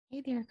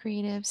Hey there,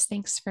 creatives.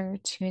 Thanks for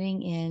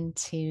tuning in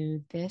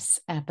to this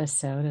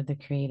episode of the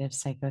Creative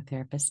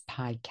Psychotherapist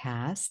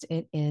Podcast.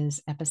 It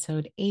is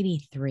episode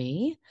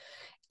 83.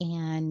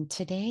 And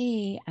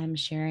today I'm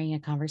sharing a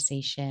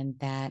conversation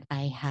that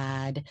I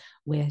had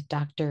with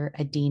Dr.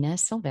 Adina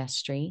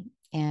Silvestri.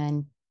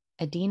 And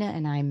Adina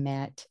and I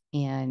met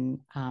in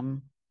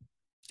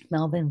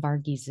Melvin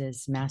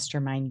Varghese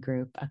mastermind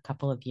group a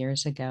couple of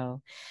years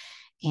ago.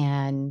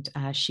 And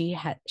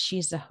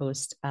she's the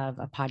host of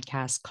a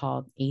podcast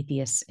called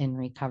Atheists in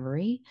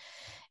Recovery.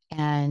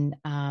 And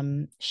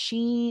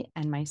she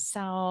and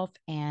myself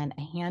and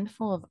a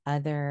handful of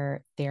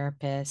other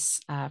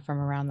therapists from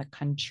around the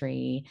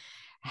country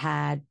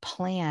had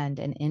planned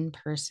an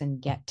in-person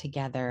get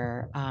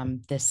together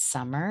this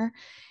summer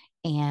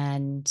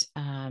and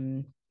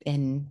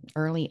in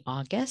early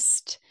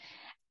August.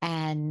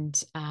 And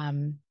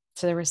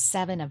so there were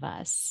seven of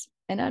us.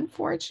 And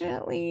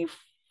unfortunately,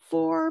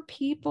 four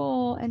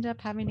people ended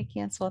up having to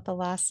cancel at the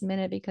last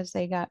minute because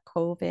they got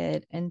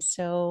COVID. And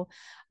so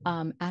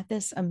at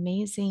this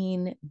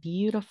amazing,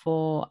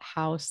 beautiful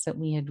house that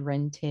we had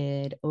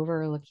rented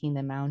overlooking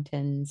the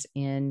mountains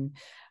in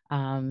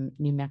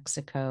New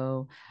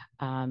Mexico,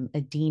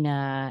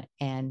 Adina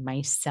and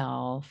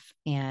myself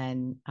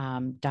and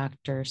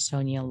Dr.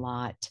 Sonia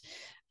Lott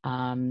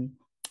um,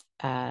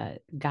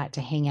 got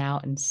to hang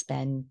out and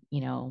spend,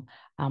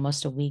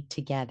 almost a week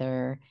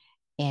together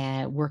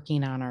and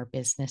working on our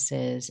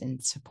businesses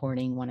and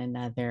supporting one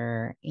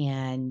another.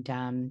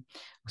 And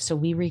so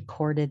we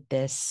recorded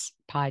this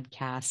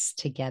podcast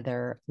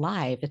together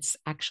live. It's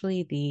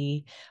actually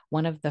the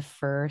one of the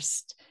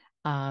first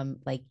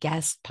like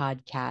guest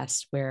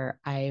podcasts where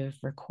I've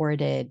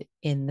recorded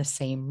in the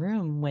same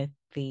room with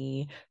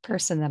the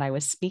person that I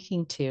was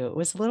speaking to. It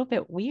was a little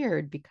bit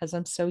weird because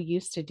I'm so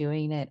used to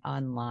doing it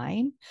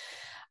online.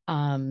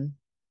 Um,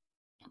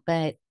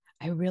 but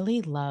I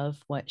really love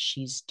what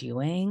she's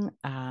doing.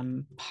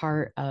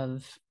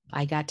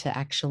 I got to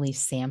actually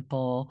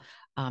sample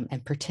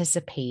and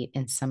participate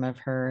in some of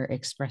her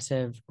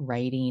expressive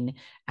writing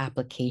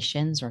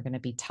applications. We're going to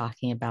be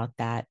talking about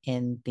that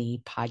in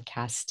the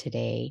podcast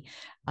today.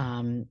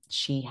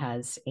 She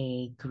has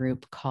a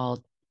group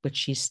called, which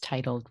she's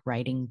titled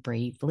Writing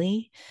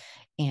Bravely.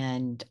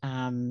 And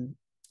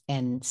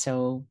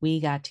so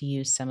we got to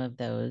use some of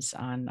those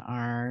on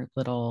our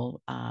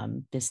little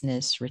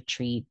business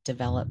retreat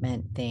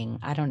development thing.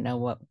 I don't know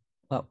what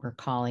we're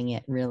calling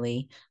it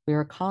really. We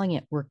were calling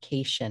it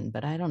workation,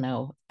 but I don't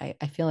know. I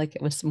feel like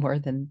it was more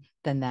than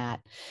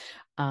that.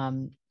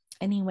 Um,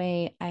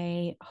 anyway,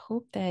 I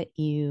hope that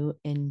you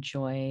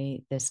enjoy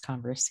this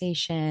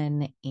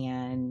conversation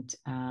and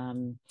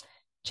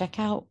check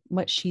out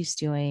what she's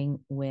doing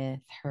with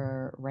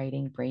her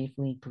Writing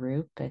Bravely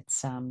group.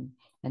 It's a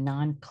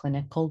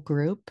non-clinical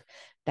group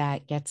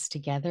that gets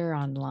together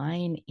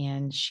online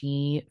and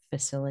she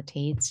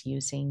facilitates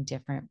using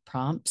different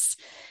prompts.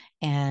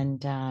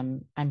 And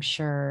I'm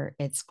sure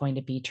it's going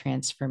to be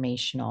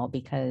transformational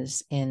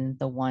because in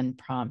the one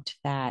prompt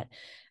that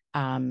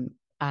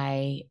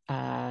I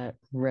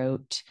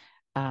wrote,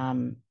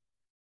 um,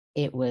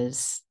 it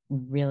was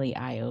really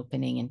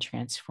eye-opening and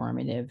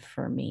transformative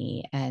for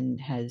me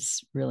and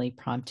has really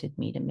prompted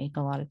me to make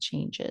a lot of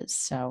changes.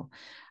 So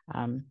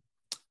um,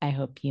 I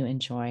hope you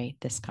enjoy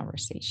this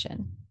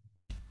conversation.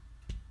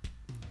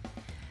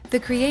 The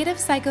Creative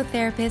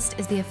Psychotherapist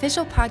is the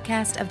official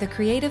podcast of the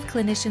Creative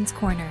Clinicians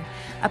Corner,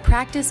 a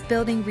practice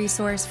building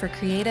resource for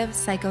creative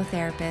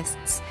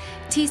psychotherapists.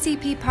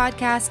 TCP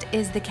Podcast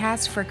is the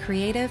cast for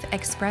creative,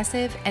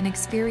 expressive, and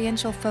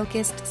experiential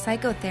focused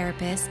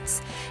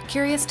psychotherapists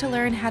curious to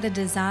learn how to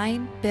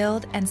design,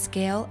 build, and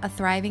scale a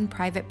thriving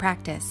private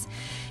practice.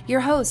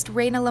 Your host,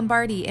 Raina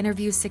Lombardi,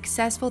 interviews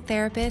successful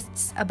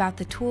therapists about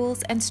the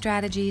tools and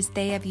strategies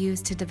they have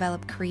used to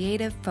develop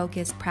creative,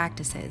 focused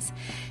practices.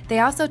 They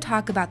also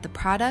talk about the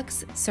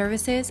products,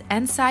 services,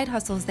 and side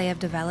hustles they have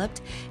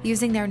developed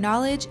using their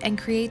knowledge and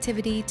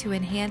creativity to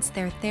enhance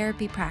their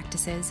therapy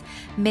practices,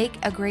 make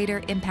a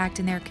greater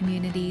impact in their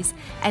communities,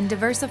 and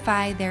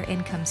diversify their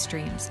income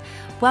streams.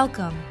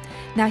 Welcome.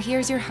 Now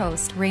here's your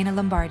host, Raina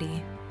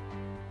Lombardi.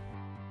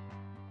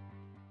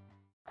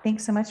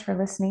 Thanks so much for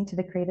listening to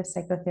the Creative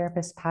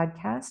Psychotherapist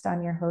Podcast.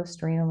 I'm your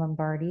host, Rena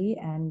Lombardi,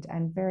 and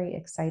I'm very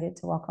excited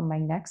to welcome my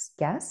next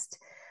guest.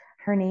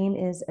 Her name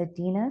is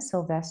Adina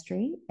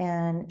Silvestri,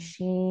 and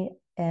she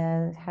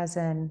has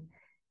an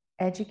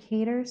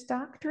educator's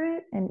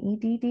doctorate, an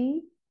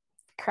EDD,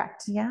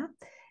 correct? Yeah,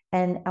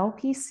 an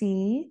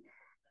LPC,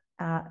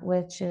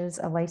 which is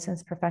a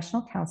licensed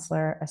professional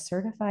counselor, a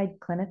certified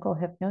clinical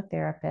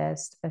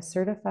hypnotherapist, a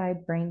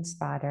certified brain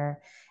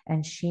spotter,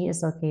 and she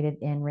is located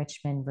in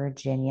Richmond,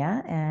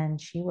 Virginia,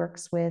 and she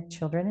works with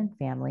children and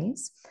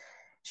families.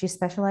 She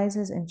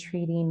specializes in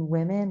treating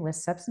women with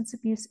substance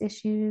abuse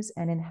issues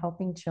and in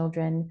helping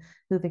children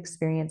who've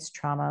experienced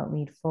trauma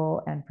lead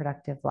full and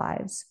productive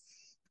lives.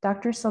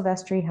 Dr.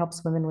 Silvestri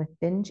helps women with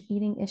binge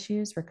eating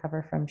issues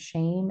recover from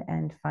shame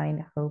and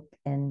find hope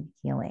in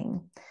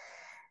healing.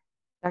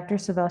 Dr.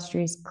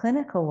 Silvestri's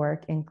clinical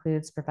work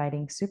includes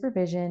providing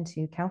supervision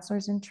to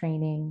counselors in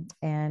training,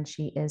 and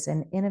she is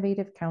an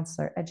innovative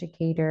counselor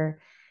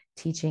educator,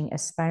 teaching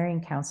aspiring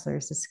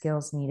counselors the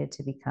skills needed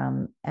to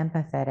become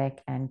empathetic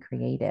and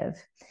creative.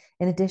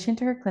 In addition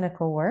to her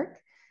clinical work,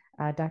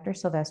 Dr.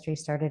 Silvestri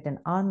started an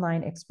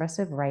online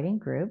expressive writing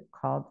group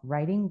called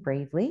Writing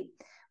Bravely,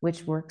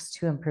 which works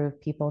to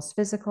improve people's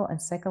physical and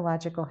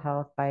psychological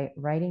health by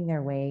writing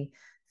their way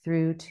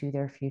through to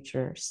their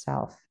future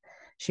self.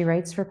 She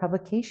writes for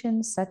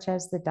publications such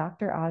as The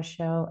Dr. Oz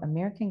Show,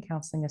 American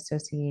Counseling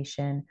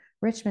Association,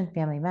 Richmond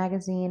Family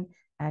Magazine,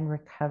 and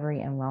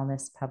Recovery and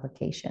Wellness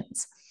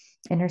publications.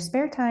 In her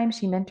spare time,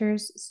 she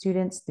mentors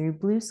students through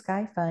Blue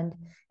Sky Fund,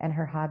 and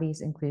her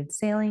hobbies include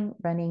sailing,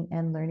 running,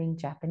 and learning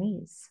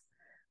Japanese.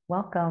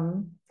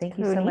 Welcome. Thank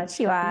you so much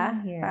for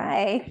being here.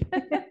 Hi.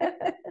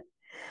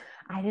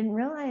 I didn't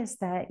realize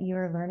that you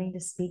were learning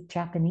to speak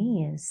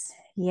Japanese.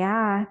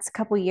 Yeah, it's a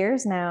couple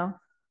years now.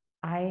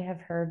 I have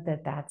heard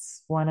that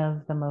that's one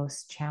of the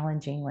most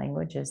challenging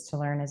languages to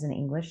learn as an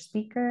English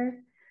speaker.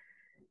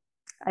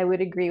 I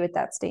would agree with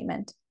that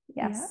statement.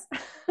 Yes.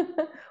 Yeah.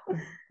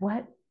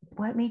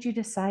 What made you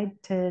decide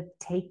to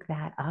take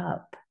that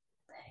up?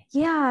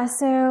 Yeah,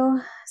 so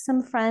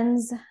some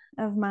friends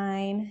of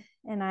mine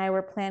and I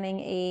were planning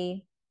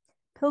a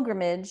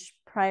pilgrimage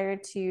prior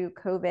to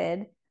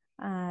COVID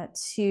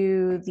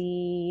to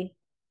the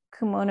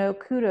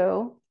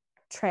Kumono-Kudo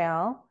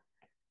Trail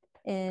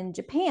in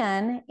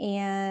Japan,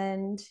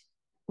 and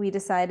we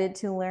decided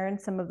to learn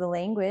some of the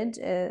language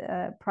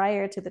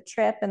prior to the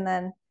trip, and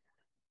then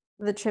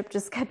the trip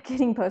just kept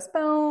getting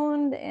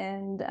postponed,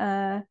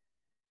 and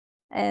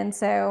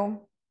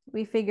so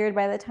we figured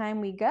by the time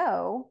we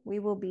go, we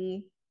will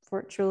be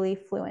virtually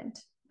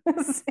fluent.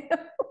 So,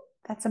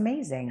 that's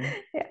amazing.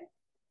 Yeah.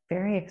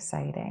 Very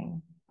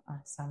exciting.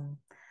 Awesome.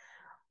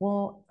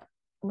 Well,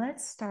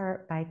 let's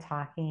start by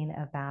talking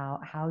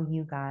about how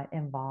you got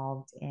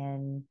involved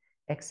in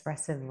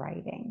expressive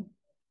writing.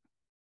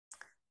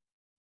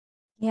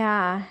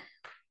 Yeah.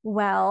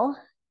 Well,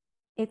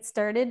 it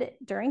started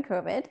during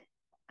COVID.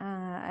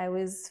 I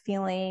was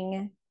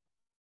feeling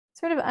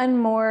sort of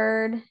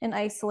unmoored and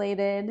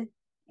isolated,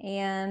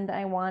 and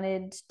I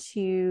wanted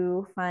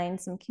to find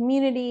some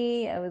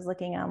community. I was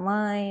looking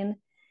online,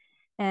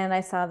 and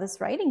I saw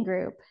this writing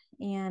group,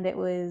 and it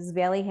was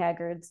Valley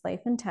Haggard's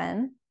Life in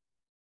 10.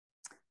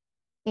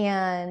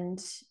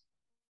 And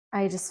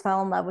I just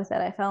fell in love with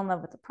it. I fell in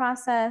love with the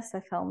process.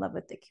 I fell in love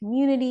with the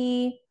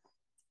community.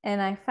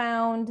 And I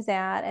found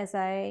that as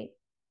I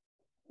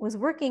was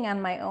working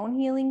on my own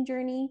healing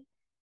journey,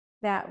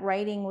 that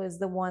writing was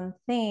the one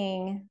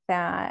thing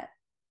that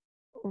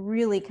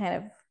really kind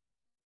of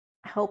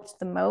helped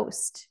the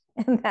most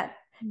in that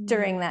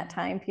during that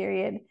time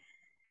period.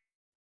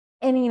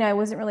 And I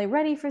wasn't really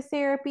ready for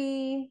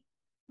therapy,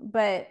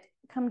 but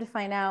come to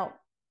find out,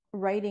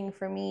 writing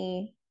for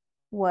me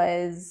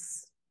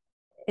was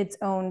its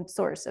own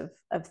source of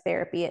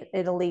therapy.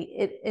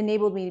 It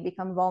enabled me to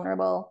become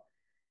vulnerable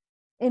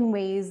in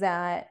ways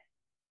that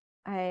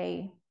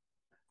I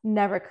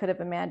never could have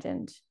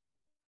imagined.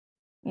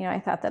 I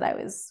thought that I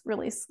was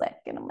really slick,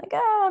 and I'm like,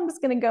 oh, I'm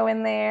just going to go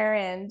in there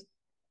and,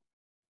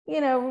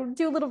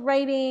 do a little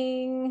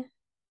writing,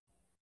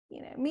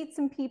 meet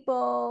some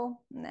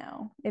people.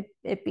 No,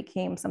 it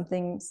became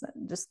something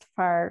just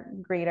far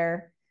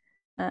greater.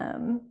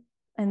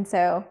 And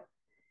so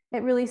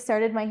it really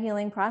started my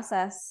healing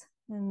process.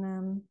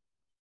 And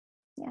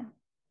yeah.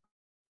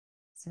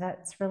 So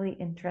that's really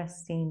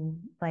interesting.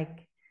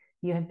 Like,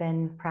 you have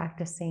been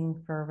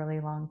practicing for a really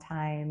long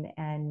time,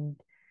 and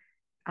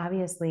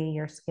obviously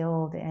you're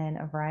skilled in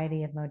a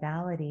variety of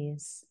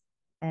modalities,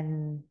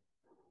 and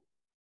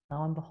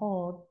lo and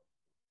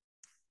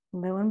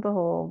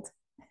behold,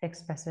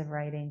 expressive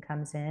writing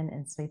comes in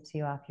and sweeps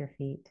you off your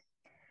feet.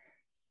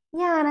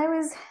 Yeah, and I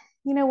was,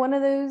 one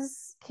of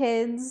those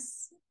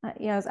kids.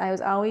 I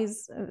was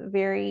always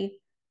very.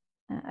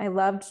 I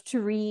loved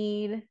to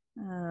read.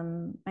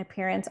 My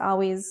parents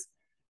always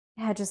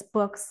had just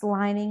books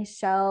lining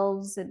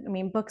shelves.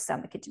 Books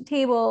on the kitchen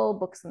table,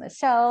 books on the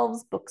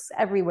shelves, books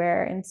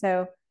everywhere. And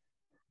so,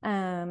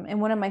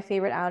 and one of my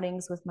favorite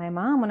outings with my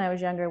mom when I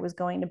was younger was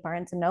going to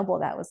Barnes and Noble.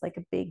 That was like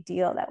a big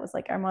deal. That was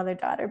like our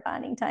mother-daughter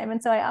bonding time.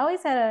 And so I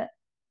always had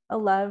a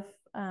love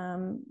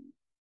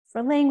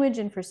for language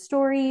and for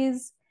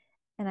stories.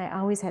 And I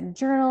always had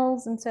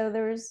journals. And so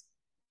there's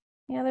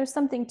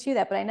something to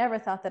that, but I never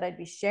thought that I'd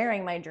be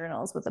sharing my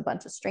journals with a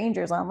bunch of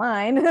strangers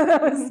online.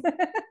 That was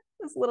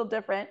it's a little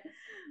different,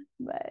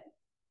 but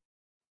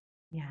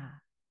yeah,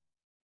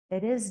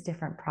 it is a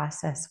different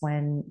process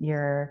when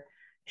you're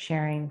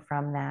sharing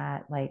from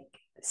that like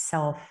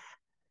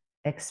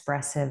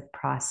self-expressive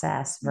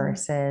process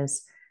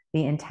versus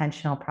the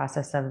intentional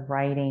process of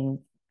writing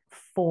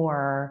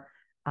for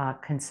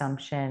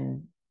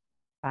consumption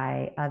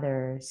by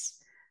others.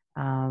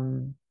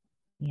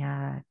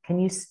 Yeah. Can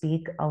you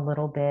speak a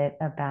little bit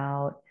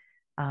about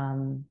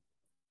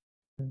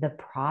the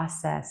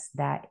process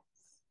that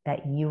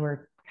you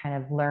were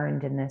kind of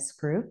learned in this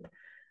group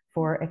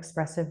for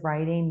expressive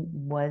writing,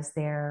 was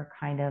there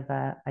kind of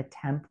a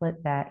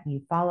template that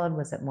you followed?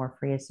 Was it more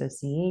free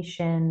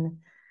association,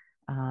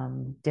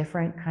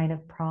 different kind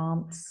of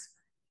prompts?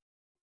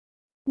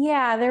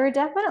 Yeah, there were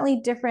definitely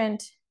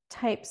different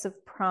types of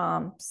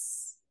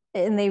prompts,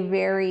 and they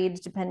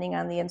varied depending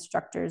on the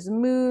instructor's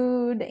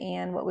mood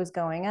and what was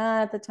going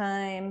on at the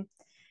time.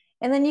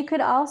 And then you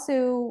could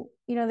also,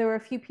 there were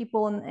a few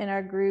people in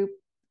our group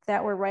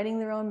that were writing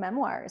their own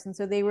memoirs. And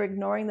so they were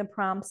ignoring the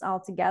prompts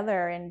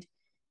altogether. And,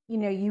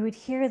 you would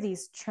hear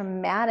these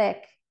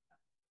traumatic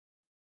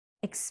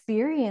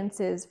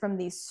experiences from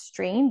these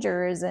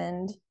strangers.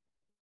 And,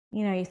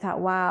 you thought,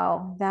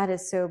 wow, that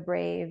is so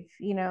brave,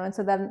 and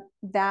so then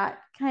that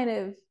kind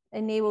of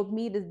enabled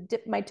me to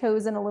dip my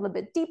toes in a little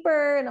bit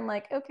deeper. And I'm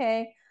like,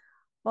 okay,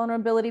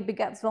 vulnerability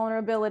begets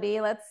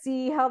vulnerability. Let's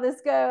see how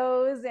this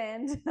goes.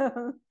 And,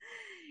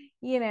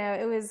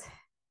 it was,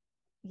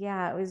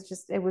 yeah,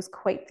 it was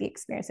quite the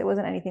experience. It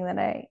wasn't anything that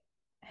I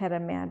had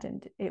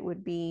imagined it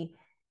would be,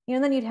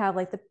 and then you'd have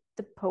like the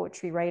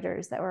poetry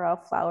writers that were all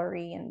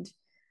flowery, and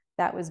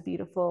that was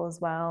beautiful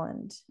as well.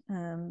 And,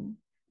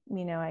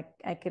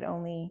 I could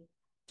only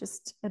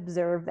just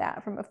observe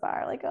that from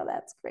afar, like, oh,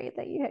 that's great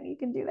that you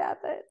can do that,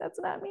 but that's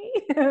not me.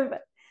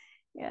 But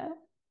yeah.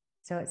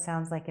 So it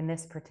sounds like in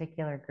this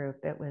particular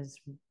group, it was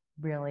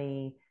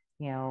really,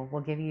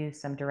 we'll give you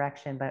some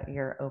direction, but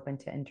you're open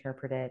to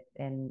interpret it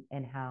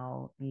in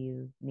how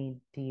you need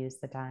to use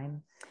the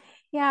time.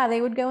 Yeah,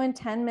 they would go in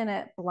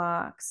 10-minute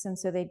blocks. And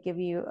so they'd give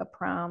you a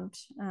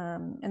prompt,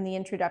 and the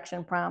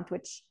introduction prompt,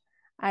 which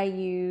I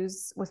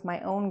use with my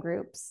own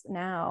groups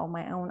now,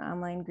 my own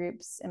online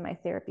groups in my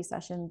therapy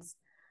sessions,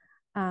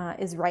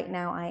 is right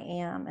now I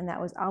am. And that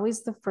was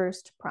always the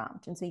first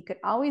prompt. And so you could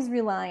always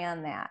rely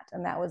on that.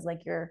 And that was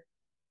like your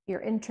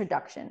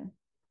introduction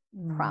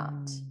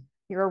prompt,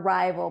 your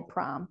arrival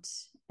prompt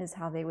is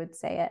how they would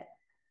say it.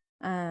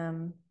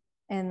 And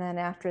then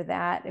after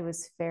that, it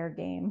was fair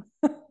game.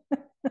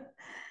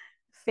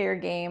 Fair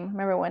game. I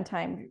remember one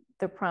time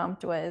the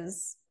prompt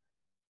was,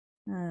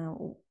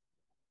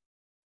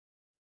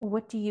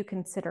 what do you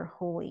consider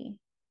holy?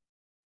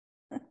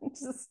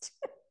 Just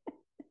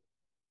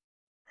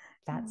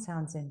that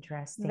sounds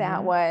interesting.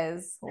 That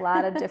was a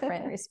lot of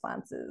different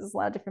responses, a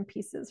lot of different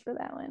pieces for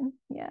that one.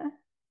 Yeah.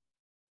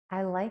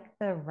 I like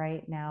the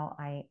right now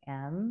I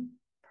am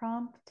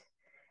prompt.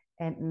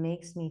 It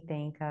makes me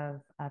think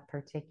of a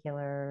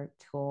particular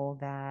tool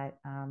that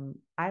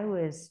I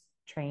was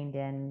trained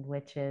in,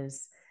 which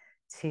is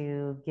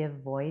to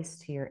give voice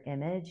to your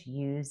image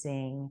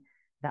using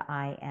the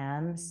I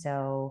am.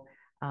 So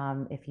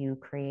if you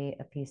create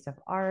a piece of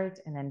art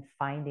and then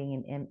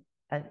finding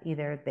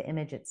either the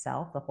image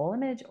itself, the whole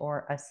image,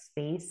 or a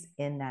space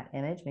in that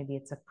image, maybe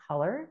it's a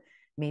color,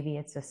 maybe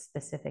it's a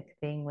specific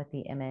thing with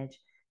the image,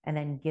 and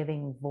then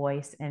giving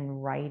voice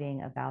and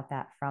writing about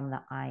that from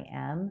the I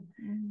am,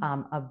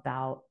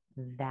 about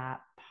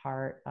that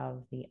part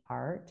of the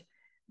art,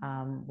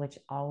 which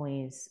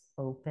always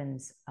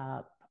opens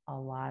up a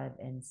lot of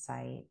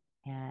insight,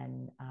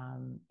 and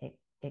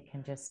it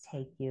can just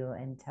take you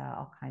into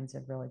all kinds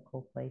of really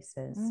cool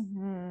places.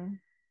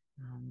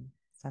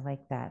 So I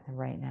like that, the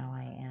right now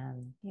I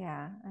am.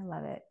 Yeah, I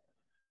love it.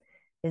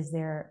 Is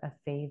there a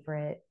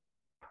favorite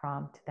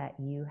prompt that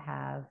you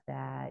have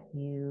that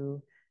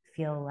you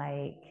feel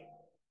like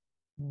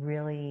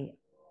really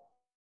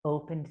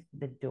opened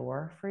the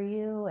door for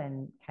you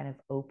and kind of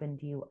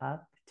opened you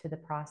up to the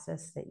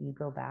process that you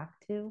go back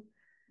to?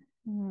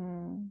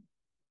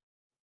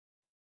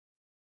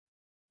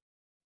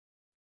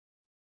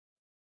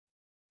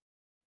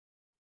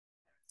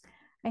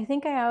 I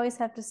think I always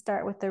have to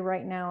start with the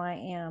right now I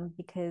am,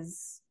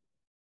 because,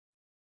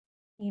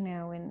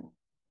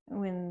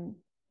 when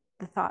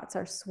the thoughts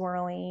are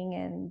swirling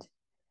and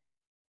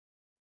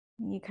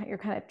you're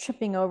kind of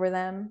tripping over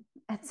them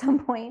at some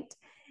point,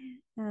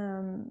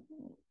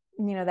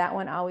 that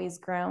one always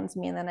grounds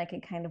me, and then I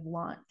can kind of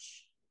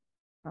launch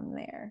from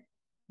there.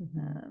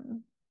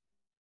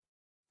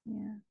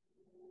 Yeah.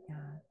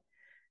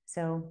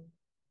 So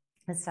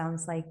it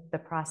sounds like the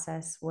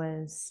process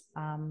was,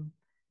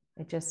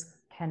 it just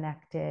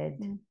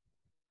connected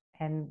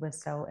and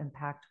was so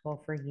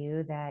impactful for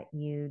you that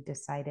you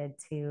decided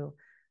to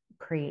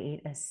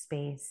create a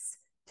space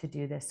to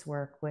do this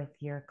work with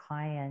your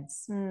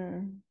clients.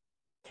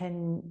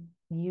 Can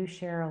you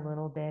share a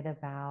little bit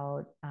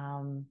about,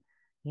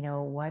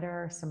 what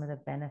are some of the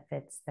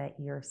benefits that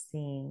you're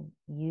seeing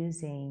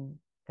using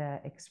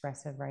the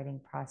expressive writing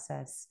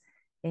process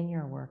in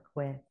your work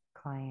with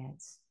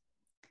clients?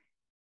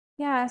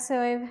 Yeah,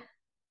 so I've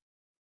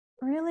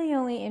really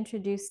only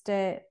introduced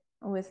it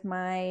with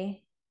my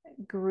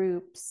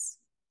groups,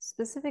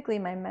 specifically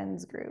my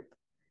men's group,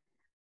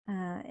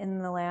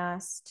 in the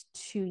last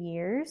 2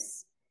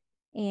 years.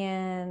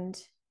 And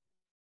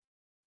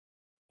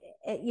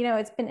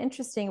it's been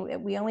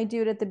interesting. We only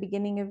do it at the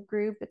beginning of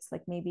group. It's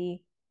like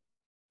maybe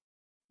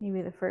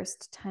the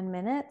first 10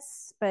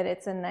 minutes, but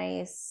it's a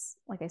nice,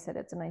 like I said,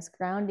 it's a nice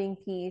grounding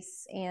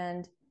piece.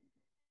 And,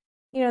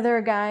 there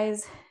are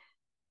guys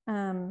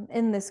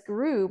in this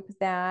group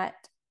that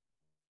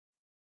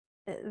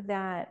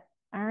that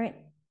aren't,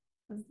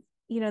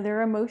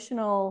 their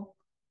emotional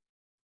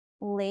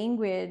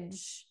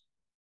language,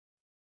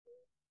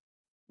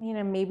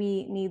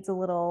 maybe needs a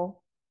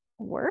little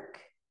work.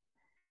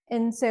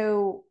 And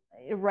so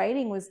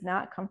writing was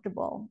not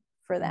comfortable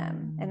for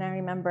them. And I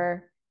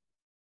remember,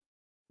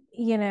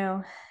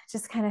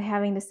 just kind of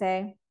having to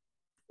say,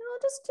 no,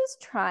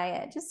 just try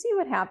it, just see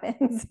what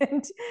happens.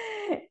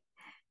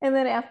 And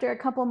then after a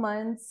couple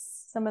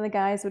months, some of the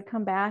guys would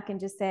come back and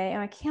just say, oh,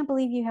 I can't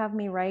believe you have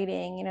me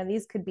writing.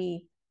 These could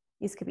be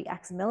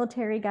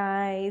ex-military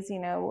guys,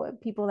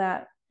 people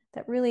that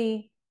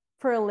really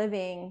for a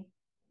living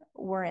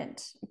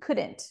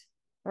couldn't,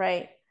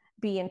 right,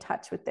 be in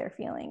touch with their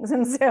feelings.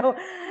 And so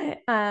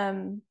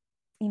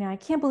I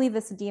can't believe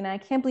this, Adina. I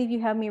can't believe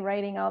you have me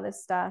writing all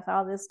this stuff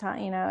all this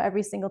time,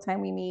 every single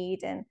time we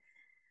meet. And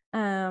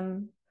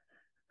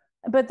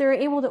but they're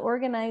able to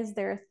organize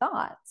their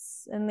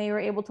thoughts, and they were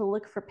able to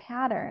look for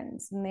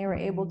patterns, and they were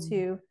able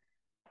to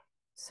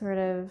sort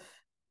of,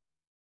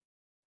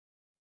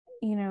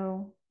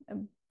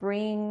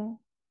 bring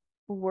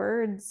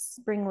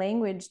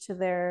language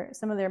to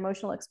some of their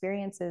emotional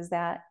experiences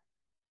that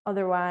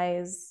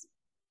otherwise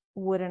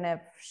wouldn't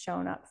have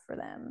shown up for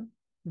them.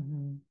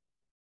 Mm-hmm.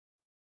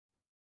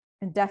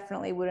 And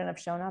definitely wouldn't have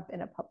shown up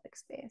in a public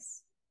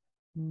space.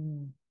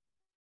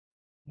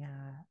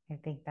 Yeah, I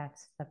think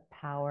that's the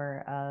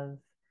power of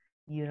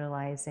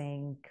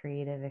utilizing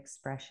creative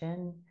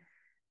expression,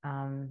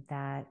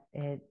 that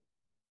it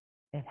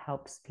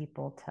helps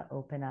people to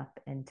open up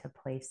into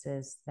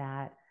places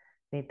that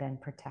they've been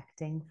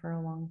protecting for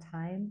a long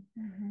time.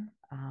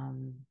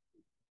 Mm-hmm.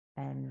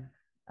 And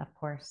of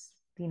course,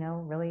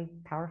 really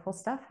powerful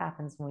stuff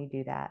happens when we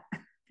do that.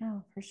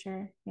 Oh, for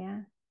sure. Yeah.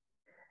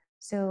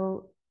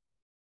 So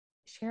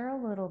share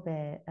a little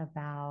bit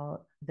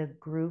about the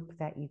group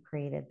that you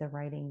created, the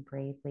Writing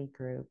Bravely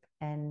group.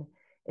 And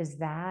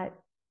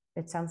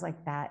it sounds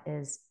like that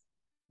is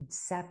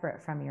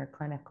separate from your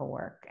clinical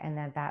work, and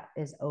that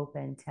is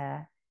open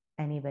to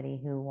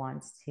anybody who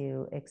wants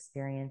to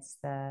experience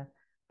the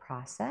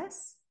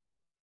process.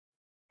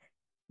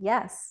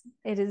 Yes,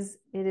 it is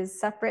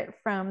separate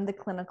from the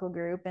clinical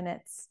group, and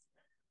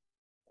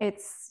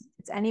it's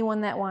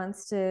anyone that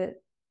wants to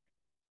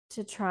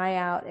try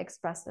out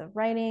expressive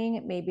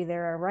writing. Maybe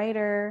they're a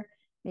writer,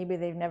 maybe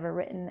they've never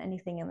written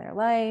anything in their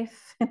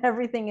life, and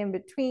everything in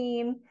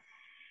between.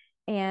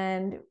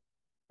 And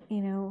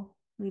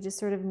we just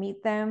sort of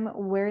meet them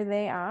where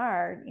they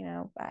are.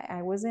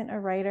 I wasn't a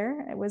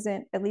writer. I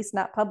wasn't, at least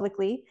not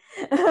publicly.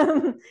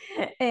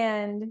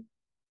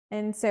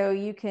 And so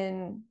you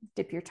can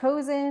dip your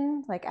toes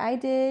in like I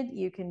did.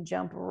 You can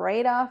jump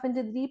right off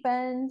into the deep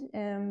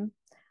end,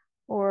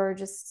 or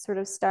just sort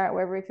of start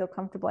wherever you feel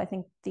comfortable. I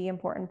think the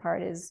important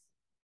part is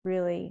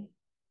really,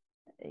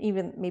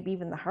 maybe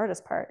even the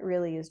hardest part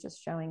really is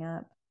just showing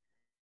up.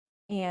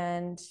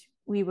 And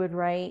we would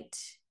write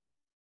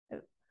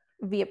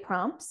via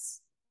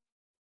prompts.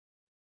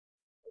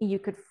 You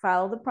could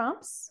follow the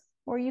prompts,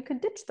 or you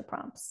could ditch the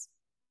prompts.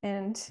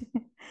 And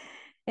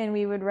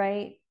we would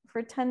write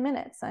for 10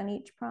 minutes on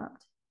each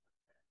prompt.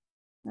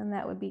 And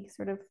that would be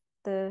sort of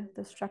the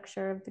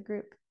structure of the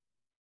group.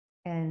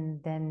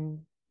 And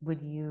then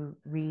would you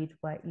read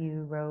what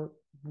you wrote?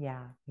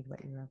 Yeah, read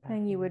what you wrote.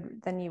 And you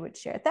would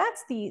share.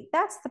 That's the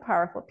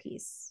powerful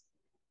piece.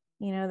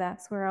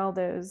 That's where all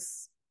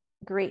those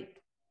great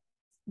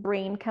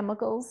brain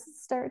chemicals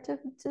start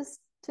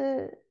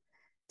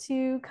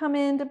to come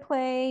into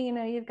play.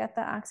 You've got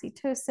the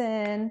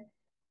oxytocin,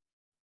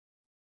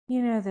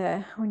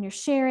 when you're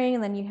sharing,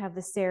 and then you have the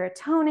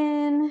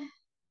serotonin,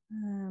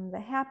 the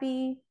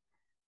happy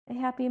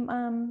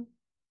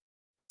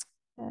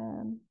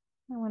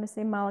I want to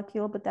say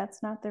molecule, but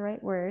that's not the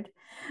right word.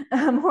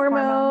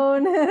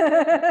 Hormone.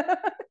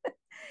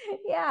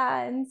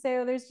 Yeah. And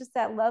so there's just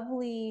that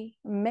lovely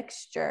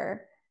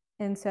mixture.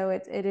 And so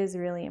it is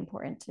really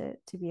important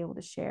to be able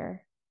to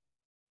share.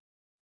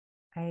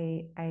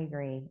 I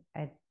agree.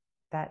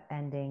 That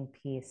ending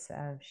piece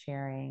of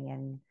sharing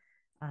and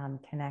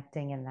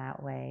connecting in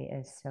that way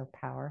is so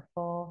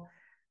powerful,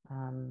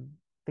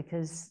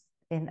 because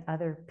in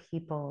other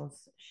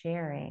people's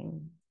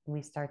sharing,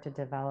 we start to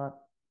develop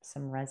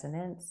some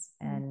resonance,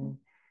 and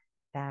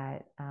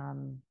that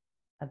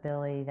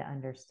ability to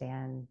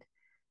understand,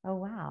 oh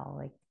wow,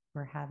 like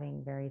we're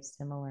having very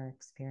similar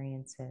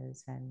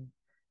experiences, and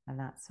I'm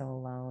not so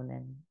alone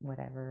in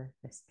whatever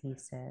this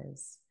piece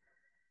is.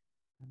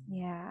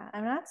 Yeah,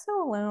 I'm not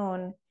so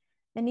alone.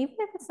 And even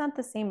if it's not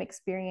the same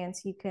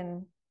experience, you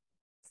can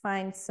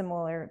find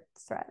similar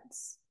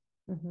threads.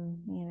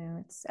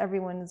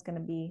 Everyone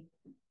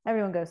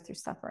goes through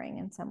suffering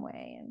in some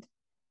way, and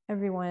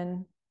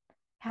everyone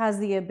has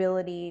the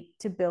ability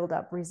to build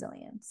up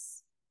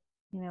resilience.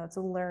 It's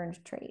a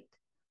learned trait.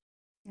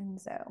 And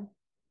so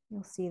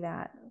you'll see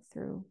that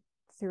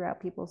throughout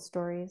people's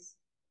stories.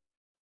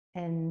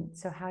 And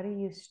so how do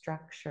you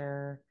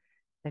structure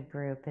the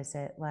group? Is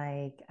it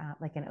like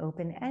an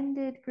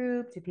open-ended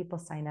group? Do people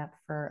sign up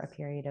for a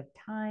period of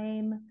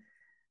time?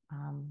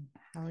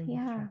 How are you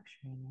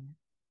structuring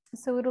it?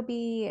 So it'll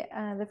be,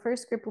 the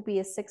first group will be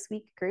a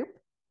 6-week group,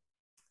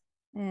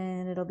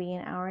 and it'll be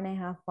an hour and a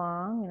half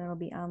long, and it'll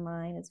be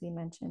online, as we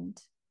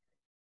mentioned.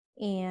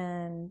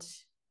 And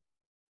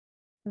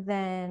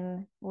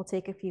then we'll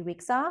take a few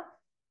weeks off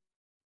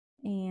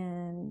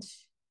and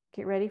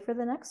get ready for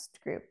the next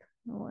group.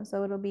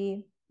 So it'll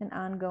be an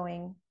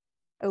ongoing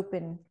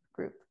open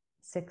group.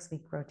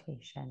 6-week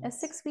rotation. A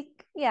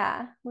 6-week,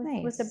 yeah,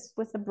 Nice.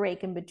 with a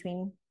break in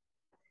between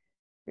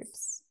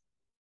groups.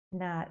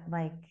 Not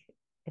like,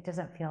 it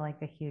doesn't feel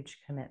like a huge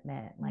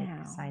commitment, like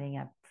No. signing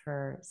up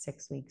for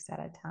 6 weeks at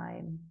a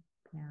time.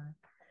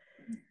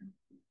 Yeah.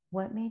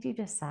 What made you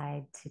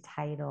decide to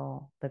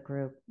title the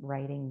group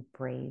Writing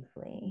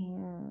Bravely?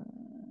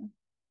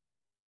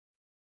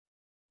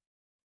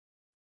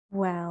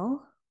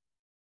 Well,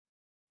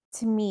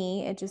 to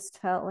me, it just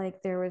felt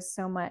like there was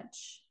so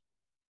much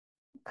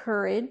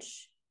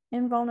courage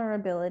and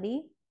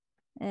vulnerability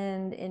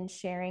and in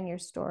sharing your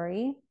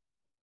story.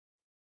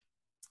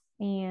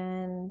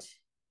 And,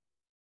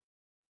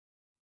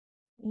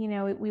 you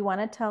know, we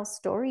want to tell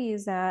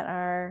stories that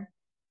are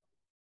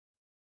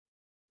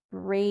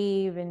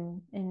brave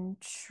and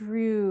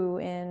true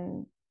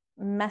and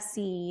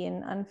messy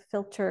and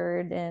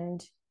unfiltered,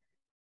 and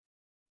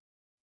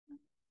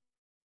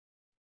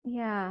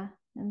yeah,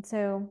 and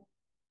so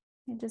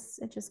it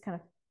just kind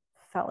of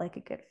felt like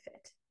a good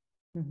fit.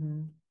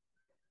 Mm-hmm.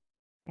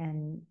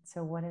 And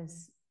so what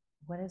does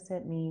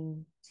it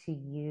mean to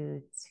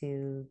you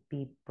to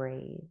be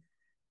brave?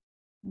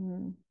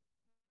 Mm.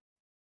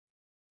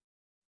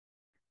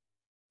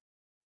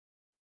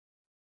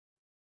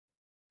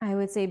 I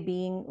would say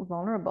being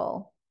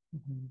vulnerable,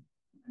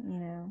 Mm-hmm. you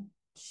know,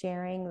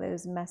 sharing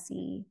those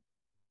messy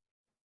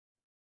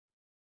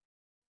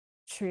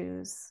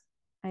truths,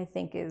 I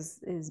think is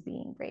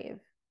being brave.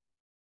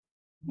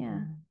 Yeah.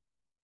 Mm-hmm.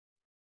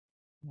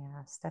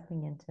 Yeah,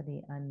 stepping into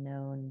the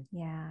unknown,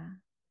 yeah,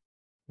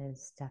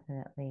 is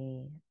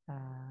definitely a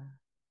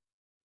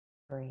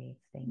brave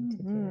thing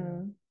to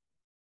do.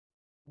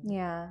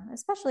 Yeah,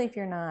 especially if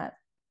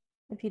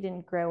you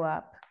didn't grow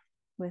up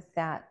with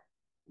that,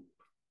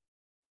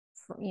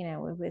 you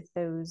know, with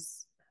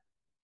those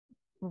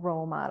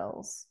role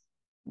models,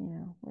 you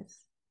know,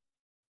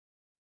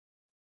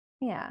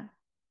 yeah,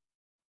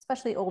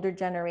 especially older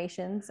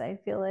generations. I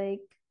feel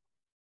like,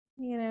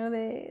 you know,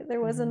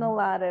 there wasn't a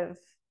lot of,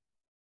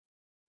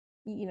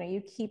 you know,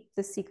 you keep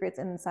the secrets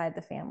inside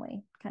the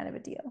family kind of a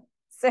deal.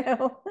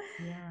 So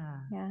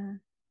yeah,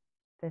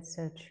 that's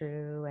so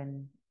true.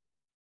 And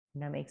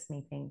makes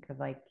me think of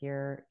like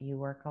you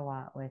work a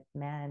lot with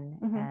men,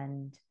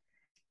 and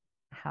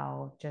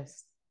how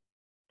just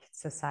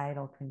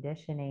societal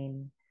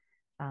conditioning,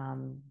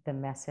 the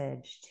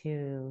message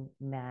to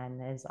men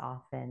is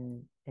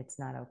often, it's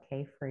not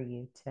okay for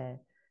you to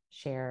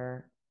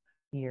share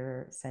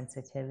your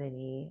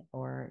sensitivity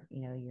or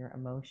your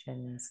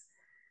emotions.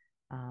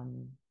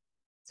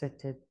 So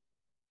to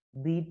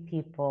lead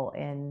people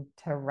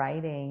into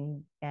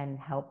writing and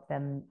help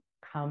them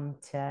come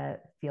to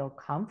feel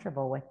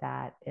comfortable with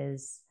that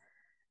is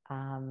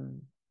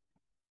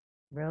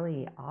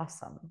really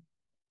awesome.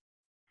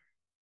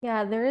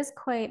 Yeah, there is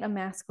quite a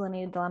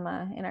masculinity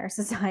dilemma in our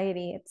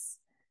society. It's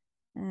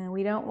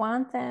we don't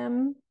want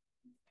them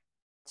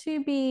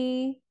to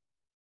be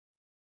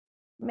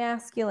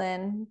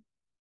masculine,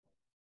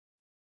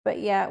 but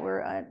yet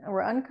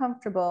we're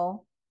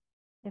uncomfortable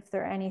if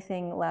they're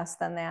anything less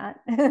than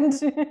that. And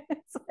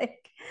it's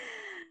like,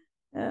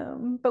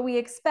 but we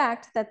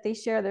expect that they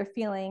share their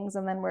feelings,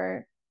 and then we're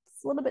a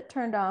little bit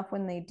turned off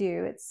when they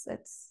do. It's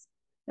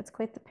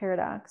quite the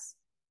paradox.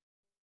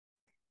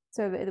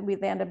 So we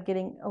end up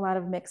getting a lot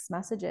of mixed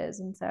messages,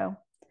 and so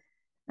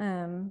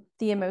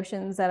the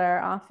emotions that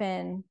are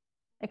often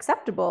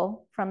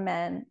acceptable from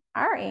men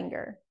are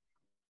anger,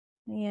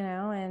 you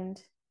know, and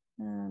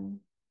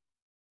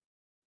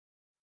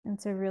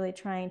so really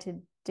trying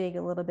to dig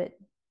a little bit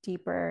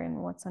deeper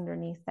and what's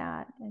underneath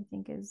that, I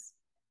think is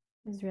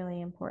really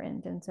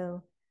important. And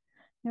so,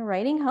 you know,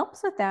 writing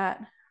helps with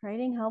that.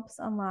 Writing helps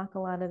unlock a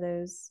lot of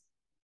those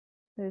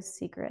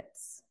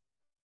secrets,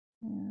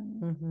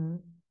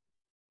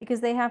 because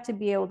they have to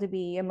be able to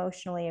be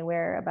emotionally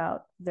aware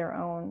about their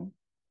own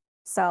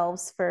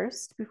selves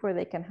first before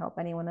they can help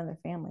anyone in their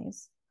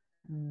families.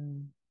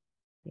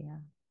 Yeah,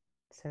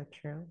 so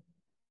true.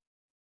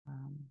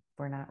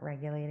 We're not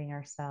regulating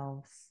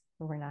ourselves.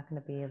 We're not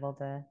going to be able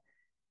to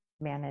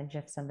manage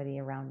if somebody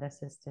around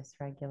us is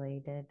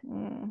dysregulated.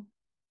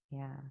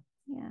 Yeah.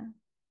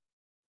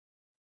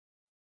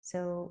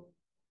 So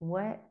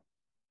what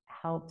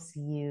helps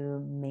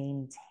you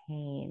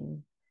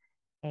maintain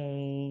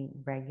a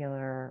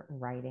regular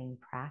writing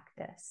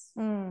practice?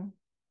 Yeah,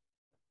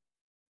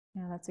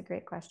 that's a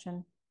great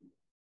question.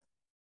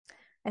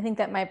 I think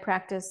that my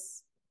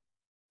practice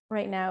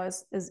right now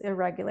is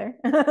irregular.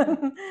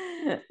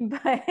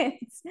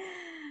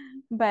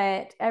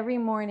 but every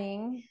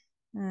morning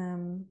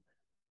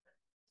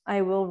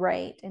I will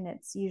write, and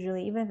it's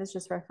usually, even if it's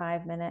just for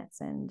 5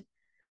 minutes, and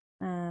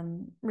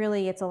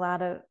really it's a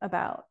lot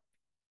about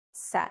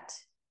set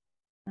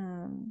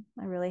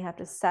I really have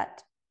to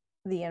set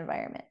the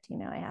environment.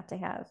 I have to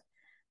have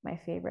my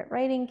favorite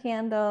writing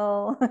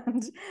candle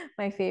and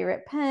my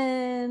favorite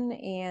pen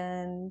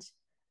and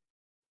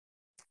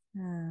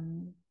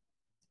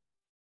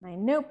my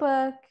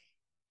notebook.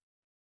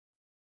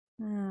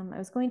 I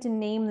was going to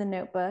name the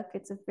notebook.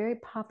 It's a very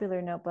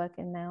popular notebook,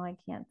 and now I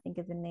can't think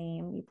of the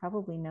name. You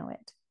probably know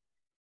it.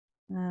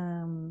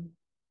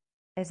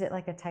 Is it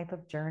like a type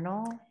of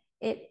journal?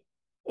 It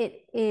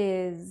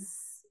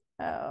is.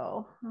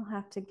 Oh, I'll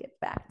have to get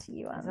back to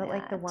you on that. Is it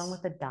like the one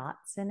with the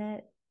dots in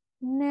it?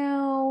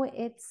 No,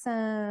 it's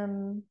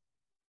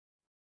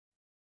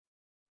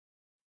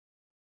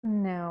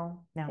no,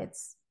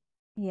 it's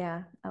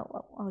yeah.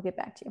 I'll get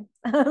back to you.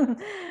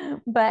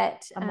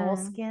 But a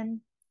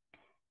moleskin.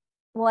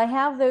 Well, I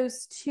have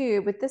those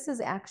too, but this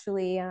is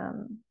actually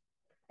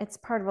it's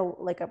part of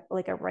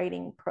a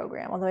writing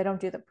program. Although I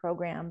don't do the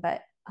program,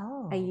 but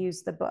I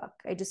use the book.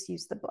 I just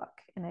use the book,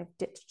 and I've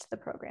ditched the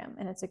program,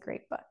 and it's a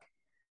great book.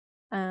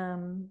 I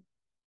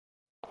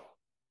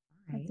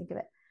think of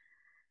it.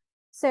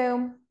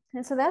 So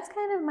that's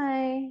kind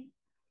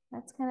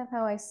of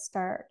how I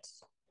start.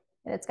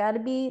 And it's got to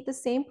be the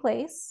same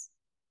place,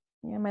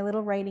 my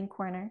little writing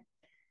corner.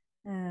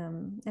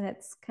 And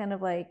it's kind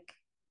of like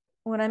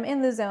when I'm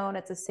in the zone,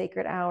 it's a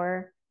sacred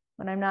hour.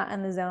 When I'm not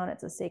in the zone,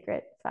 it's a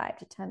sacred 5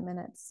 to 10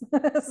 minutes.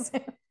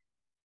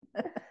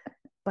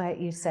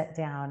 But you sit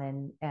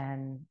down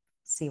and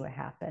see what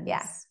happens.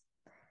 Yes.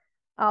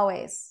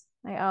 Always.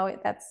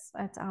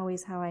 That's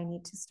always how I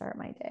need to start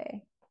my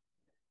day.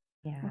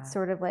 Yeah. It's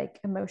sort of like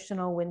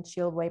emotional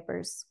windshield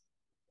wipers.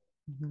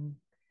 Mm-hmm.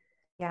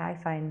 Yeah, I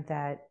find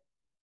that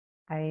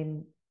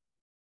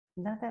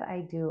not that I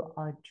do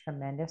a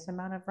tremendous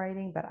amount of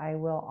writing, but I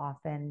will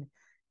often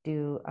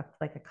do a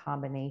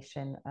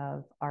combination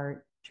of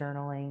art,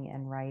 journaling,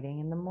 and writing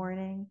in the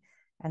morning.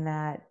 And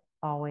that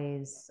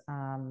always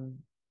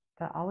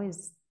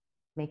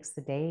makes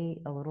the day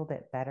a little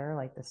bit better,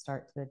 like the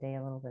start to the day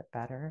a little bit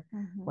better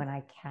when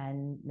I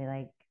can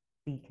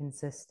be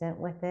consistent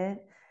with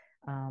it.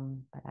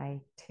 But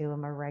I too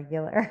am a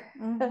regular.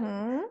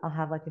 I'll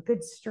have like a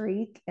good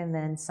streak, and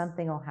then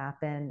something will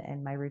happen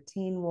and my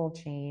routine will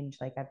change.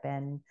 Like I've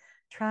been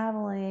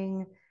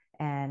traveling,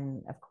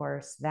 and of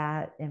course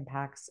that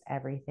impacts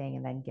everything,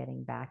 and then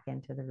getting back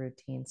into the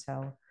routine.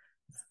 So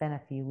it's been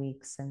a few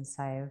weeks since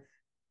I've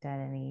done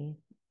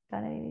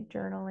any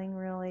journaling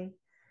really.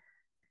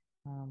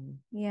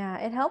 Yeah,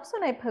 it helps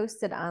when I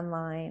post it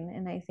online,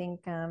 and I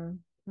think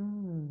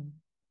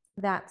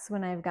that's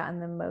when I've gotten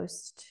the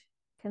most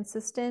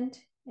consistent.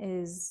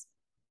 Is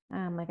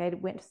like I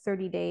went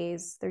 30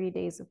 days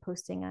of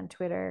posting on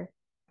Twitter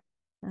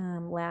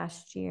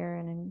last year,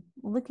 and I'm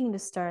looking to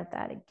start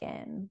that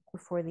again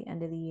before the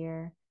end of the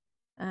year.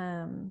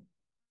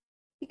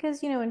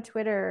 Because in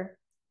Twitter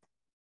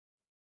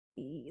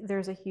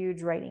there's a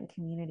huge writing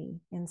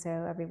community, and so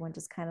everyone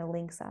just kind of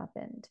links up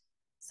and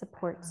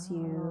supports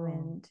you,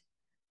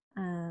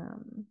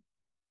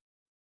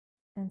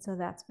 and so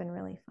that's been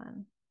really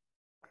fun.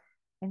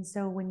 And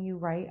so when you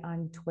write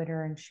on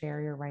Twitter and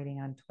share your writing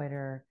on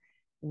Twitter,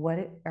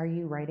 what are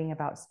you writing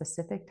about?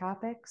 Specific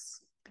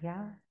topics?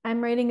 Yeah.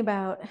 I'm writing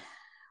about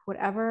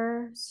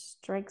whatever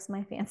strikes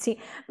my fancy.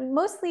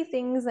 Mostly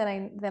things that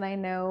I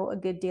know a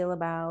good deal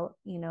about,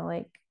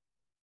 like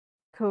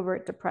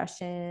covert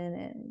depression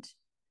and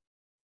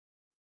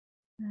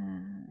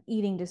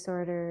eating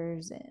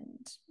disorders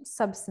and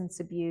substance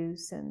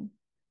abuse and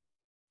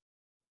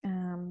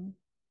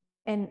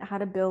how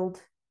to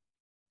build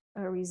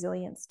a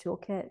resilience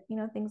toolkit,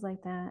 things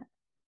like that.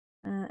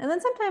 And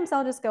then sometimes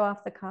I'll just go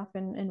off the cuff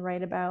and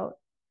write about,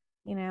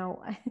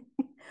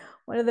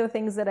 one of the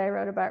things that I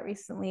wrote about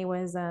recently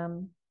was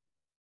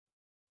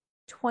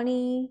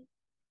 20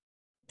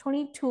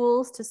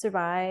 tools to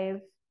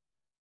survive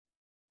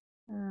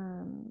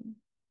an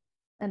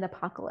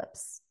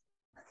apocalypse.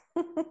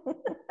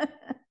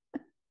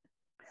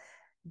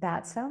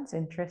 That sounds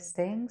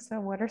interesting. So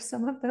what are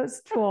some of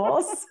those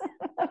tools?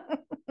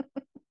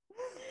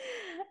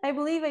 I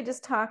believe I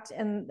just talked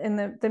in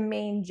the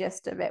main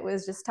gist of it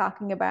was just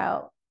talking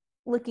about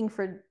looking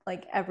for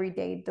like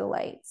everyday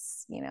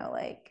delights,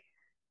 like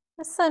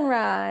a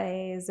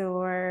sunrise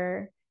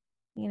or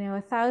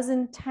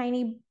 1,000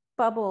 tiny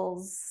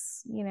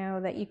bubbles,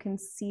 that you can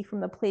see from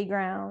the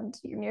playground,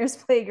 your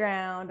nearest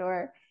playground,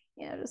 or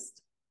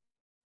just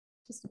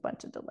a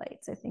bunch of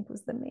delights, I think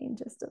was the main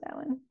gist of that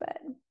one. But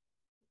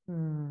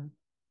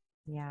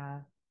yeah,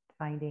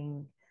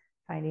 finding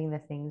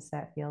the things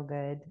that feel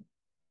good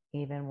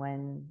even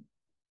when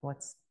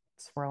what's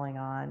swirling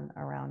on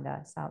around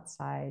us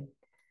outside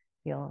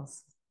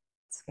feels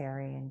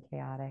scary and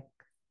chaotic.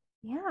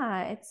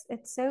 Yeah,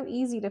 it's so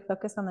easy to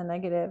focus on the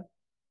negative.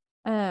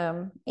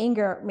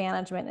 Anger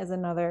management is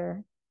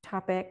another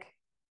topic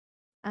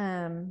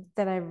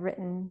that I've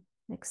written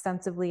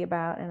extensively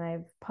about and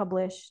I've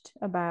published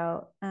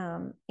about.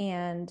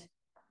 And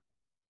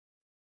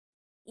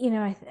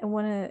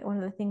one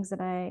of the things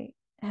that I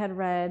had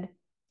read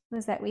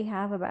was that we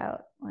have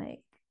about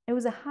like it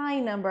was a high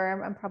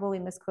number. I'm probably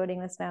misquoting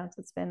this now, so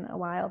it's been a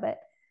while, but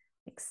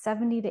like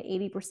 70 to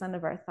 80%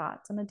 of our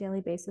thoughts on a daily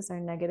basis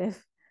are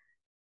negative.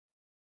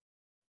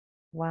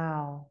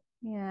 Wow.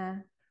 Yeah.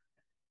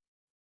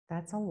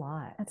 That's a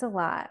lot. That's a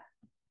lot.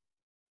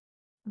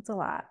 That's a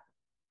lot.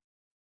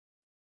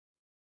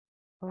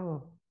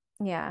 Oh.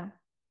 Yeah.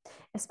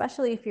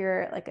 Especially if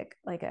you're like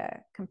a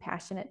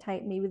compassionate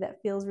type, maybe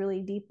that feels really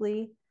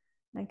deeply.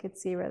 I could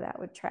see where that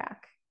would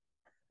track.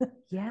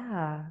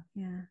 Yeah.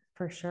 Yeah.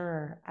 For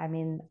sure. I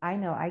mean, I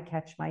know I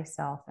catch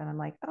myself and I'm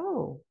like,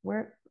 oh,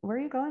 where are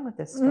you going with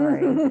this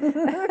story? I don't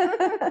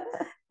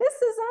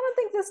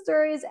think this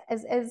story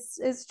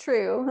is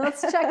true.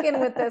 Let's check in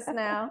with this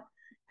now.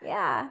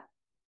 Yeah.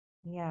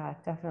 Yeah,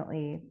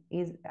 definitely.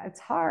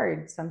 It's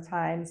hard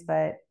sometimes,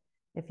 but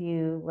if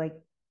you like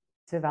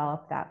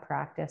develop that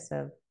practice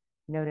of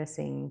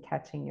noticing,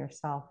 catching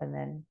yourself, and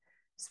then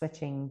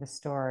switching the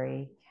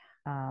story,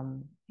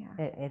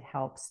 it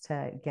helps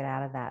to get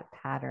out of that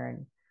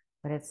pattern.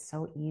 But it's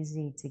so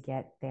easy to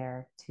get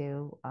there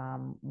too,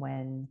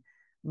 when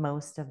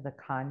most of the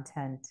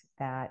content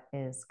that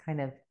is kind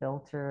of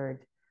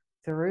filtered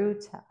through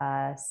to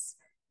us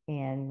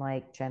in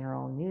like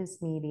general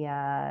news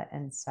media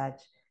and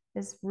such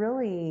is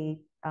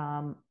really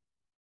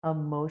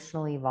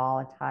emotionally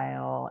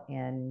volatile,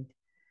 and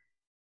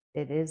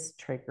it is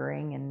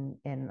triggering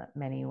in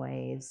many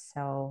ways.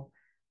 So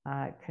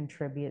it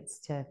contributes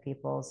to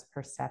people's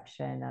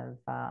perception of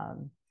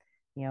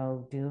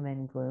doom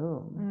and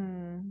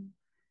gloom.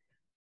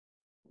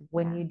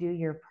 When you do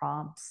your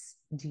prompts,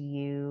 do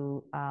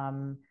you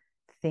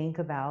think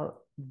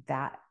about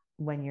that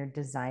when you're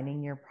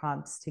designing your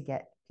prompts to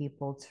get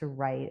people to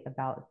write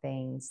about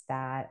things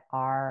that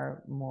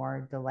are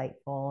more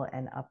delightful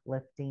and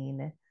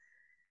uplifting?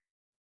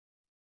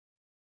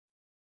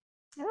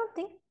 I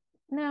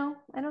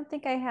don't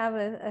think I have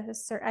a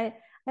certain,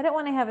 I don't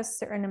want to have a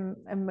certain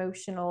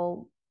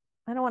emotional,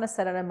 I don't want to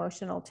set an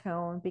emotional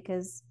tone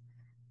because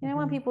I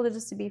want people to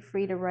just to be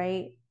free to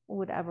write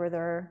whatever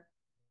they're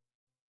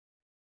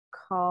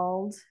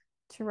called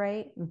to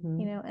write,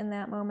 in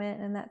that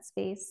moment, in that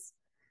space.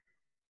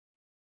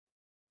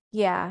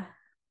 Yeah.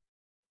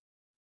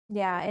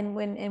 Yeah. And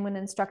when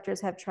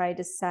instructors have tried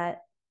to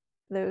set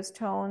those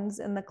tones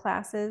in the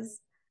classes,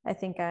 I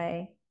think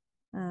I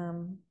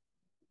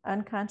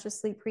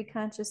unconsciously,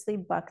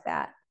 preconsciously buck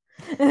that.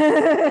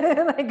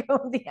 I go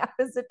in the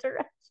opposite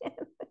direction.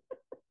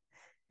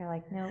 You're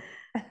like, nope.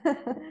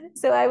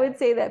 So I would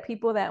say that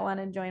people that want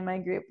to join my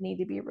group need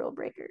to be rule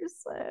breakers.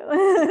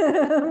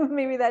 So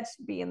maybe that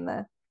should be in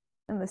the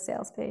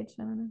sales page.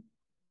 I don't know.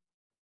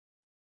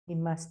 You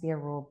must be a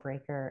rule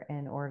breaker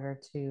in order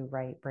to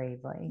write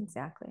bravely.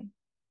 Exactly.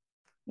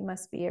 You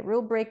must be a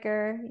rule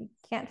breaker. You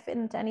can't fit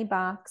into any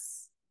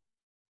box.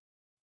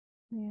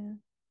 Yeah.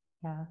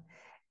 Yeah.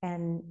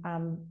 And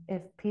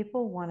if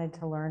people wanted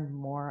to learn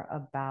more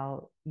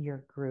about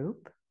your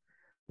group,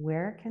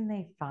 where can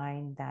they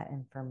find that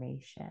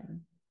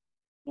information?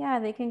 Yeah,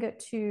 they can go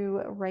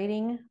to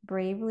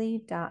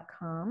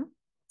writingbravely.com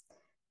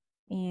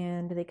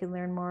and they can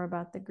learn more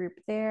about the group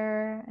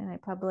there. And I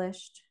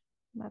published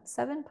about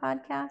 7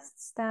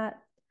 podcasts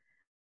that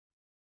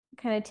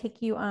kind of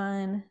take you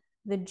on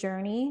the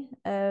journey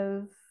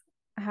of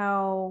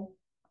how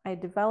I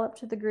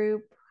developed the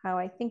group, how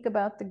I think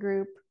about the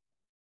group,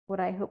 what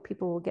I hope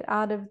people will get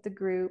out of the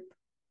group.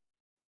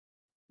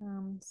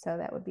 So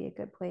that would be a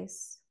good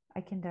place.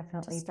 I can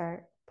definitely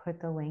start. Put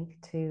the link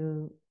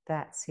to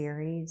that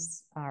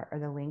series or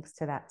the links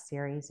to that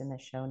series in the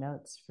show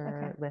notes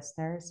for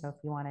listeners. So if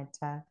you wanted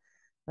to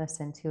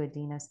listen to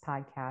Adina's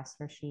podcast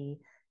where she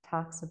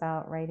talks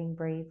about writing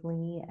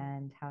bravely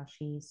and how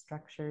she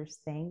structures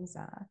things,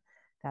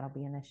 that'll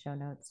be in the show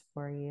notes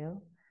for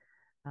you.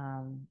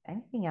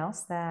 Anything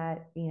else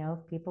that,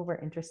 if people were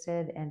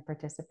interested in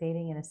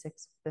participating in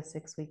the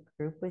 6-week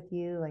group with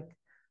you, like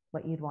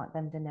what you'd want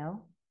them to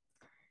know?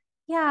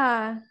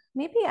 Yeah,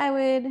 maybe I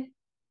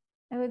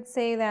would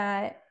say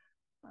that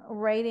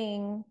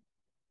writing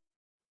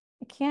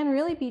can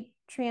really be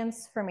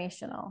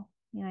transformational.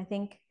 I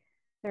think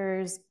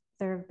there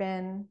have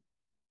been,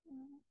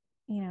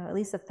 at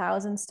least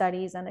 1,000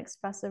 studies on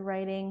expressive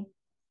writing.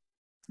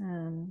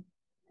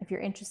 If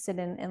you're interested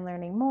in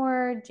learning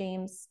more,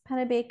 James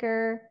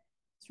Pennebaker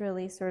has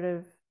really sort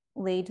of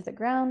laid the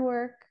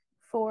groundwork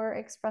for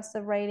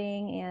expressive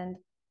writing and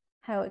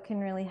how it can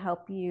really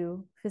help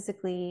you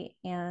physically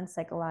and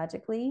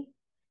psychologically.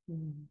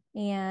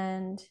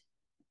 And,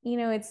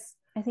 I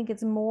think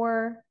it's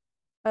more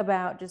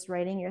about just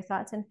writing your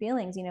thoughts and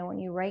feelings. When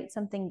you write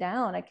something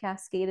down, a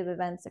cascade of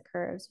events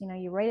occurs.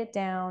 You write it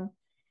down,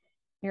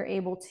 you're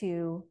able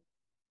to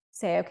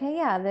say, okay,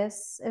 yeah,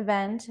 this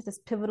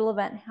pivotal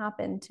event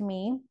happened to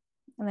me.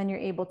 And then you're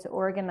able to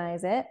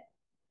organize it.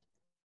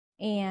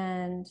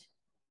 And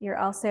you're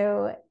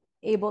also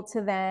able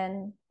to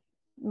then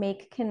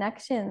make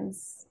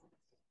connections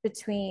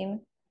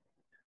between,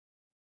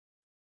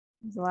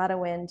 there's a lot of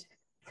wind.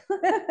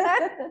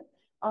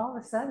 All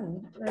of a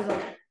sudden,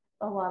 there's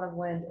a lot of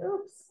wind.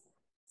 Oops,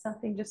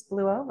 something just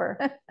blew over.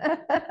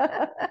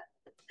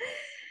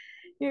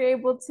 you're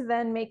able to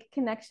then make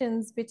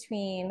connections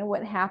between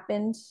what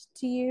happened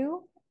to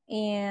you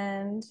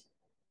and,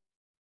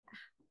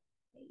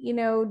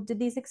 did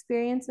these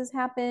experiences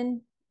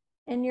happen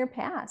in your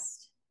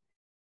past?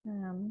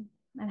 And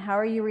how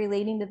are you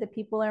relating to the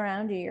people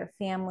around you, your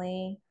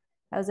family?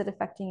 How is it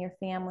affecting your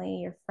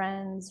family, your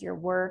friends, your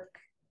work?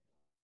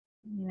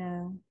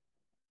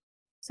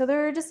 So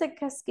there are just a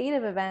cascade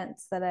of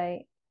events that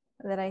I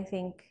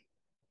think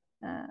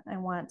I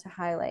want to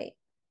highlight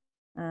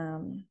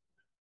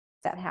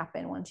that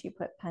happen once you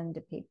put pen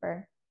to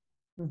paper.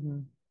 Mm-hmm.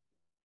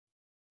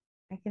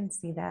 I can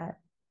see that.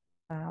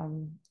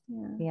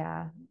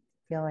 Yeah. I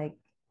feel like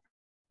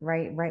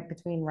right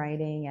between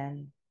writing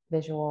and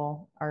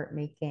visual art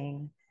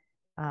making,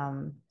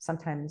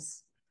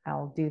 sometimes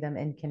I'll do them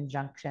in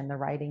conjunction. The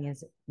writing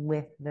is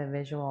with the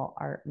visual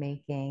art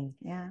making,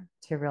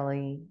 to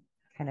really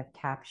kind of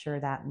capture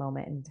that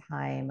moment in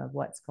time of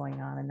what's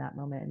going on in that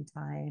moment in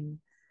time,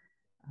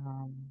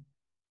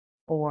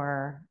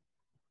 or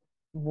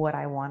what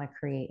I want to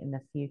create in the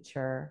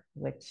future,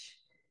 which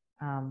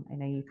I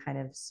know you kind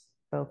of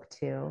spoke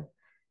to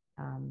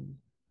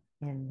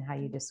in how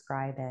you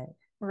describe it.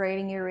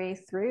 Writing your way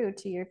through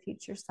to your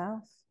future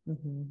self.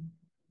 Mm-hmm.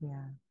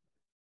 Yeah.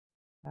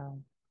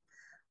 So,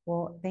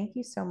 well, thank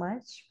you so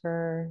much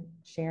for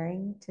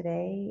sharing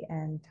today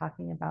and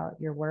talking about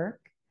your work.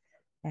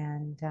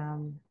 And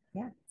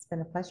yeah, it's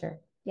been a pleasure.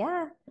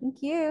 Yeah,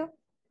 thank you.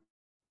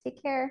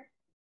 Take care.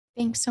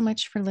 Thanks so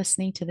much for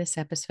listening to this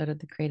episode of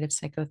the Creative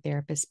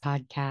Psychotherapist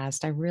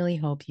podcast. I really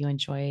hope you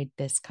enjoyed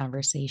this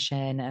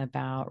conversation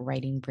about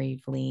writing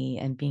bravely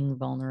and being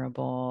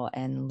vulnerable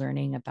and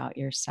learning about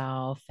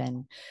yourself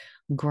and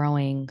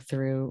growing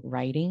through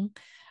writing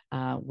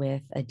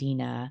with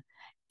Adina.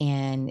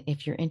 And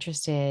if you're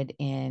interested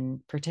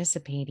in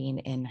participating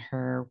in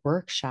her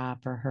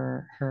workshop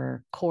or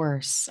her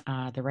course,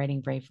 the Writing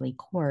Bravely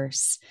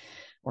course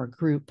or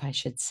group, I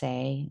should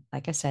say,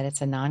 like I said,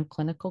 it's a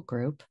non-clinical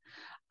group.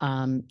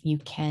 You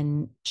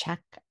can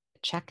check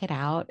it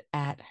out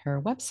at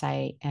her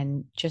website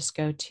and just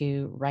go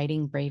to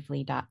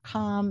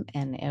writingbravely.com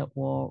and it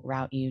will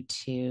route you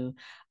to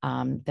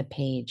the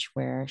page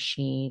where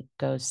she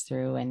goes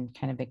through and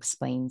kind of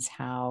explains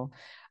how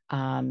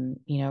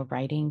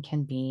writing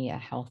can be a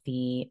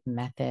healthy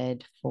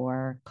method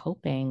for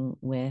coping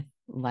with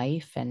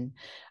life and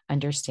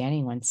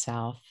understanding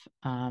oneself.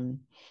 All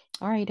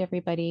right,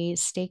 everybody,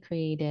 stay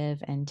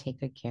creative and take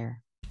good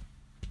care.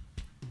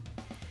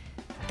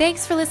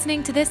 Thanks for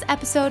listening to this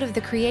episode of The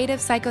Creative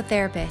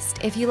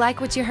Psychotherapist. If you like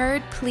what you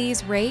heard,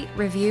 please rate,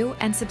 review,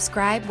 and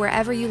subscribe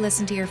wherever you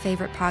listen to your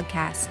favorite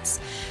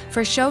podcasts.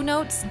 For show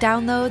notes,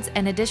 downloads,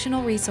 and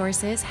additional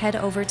resources, head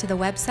over to the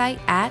website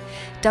at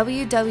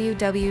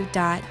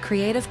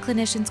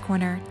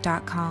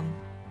www.creativeclinicianscorner.com.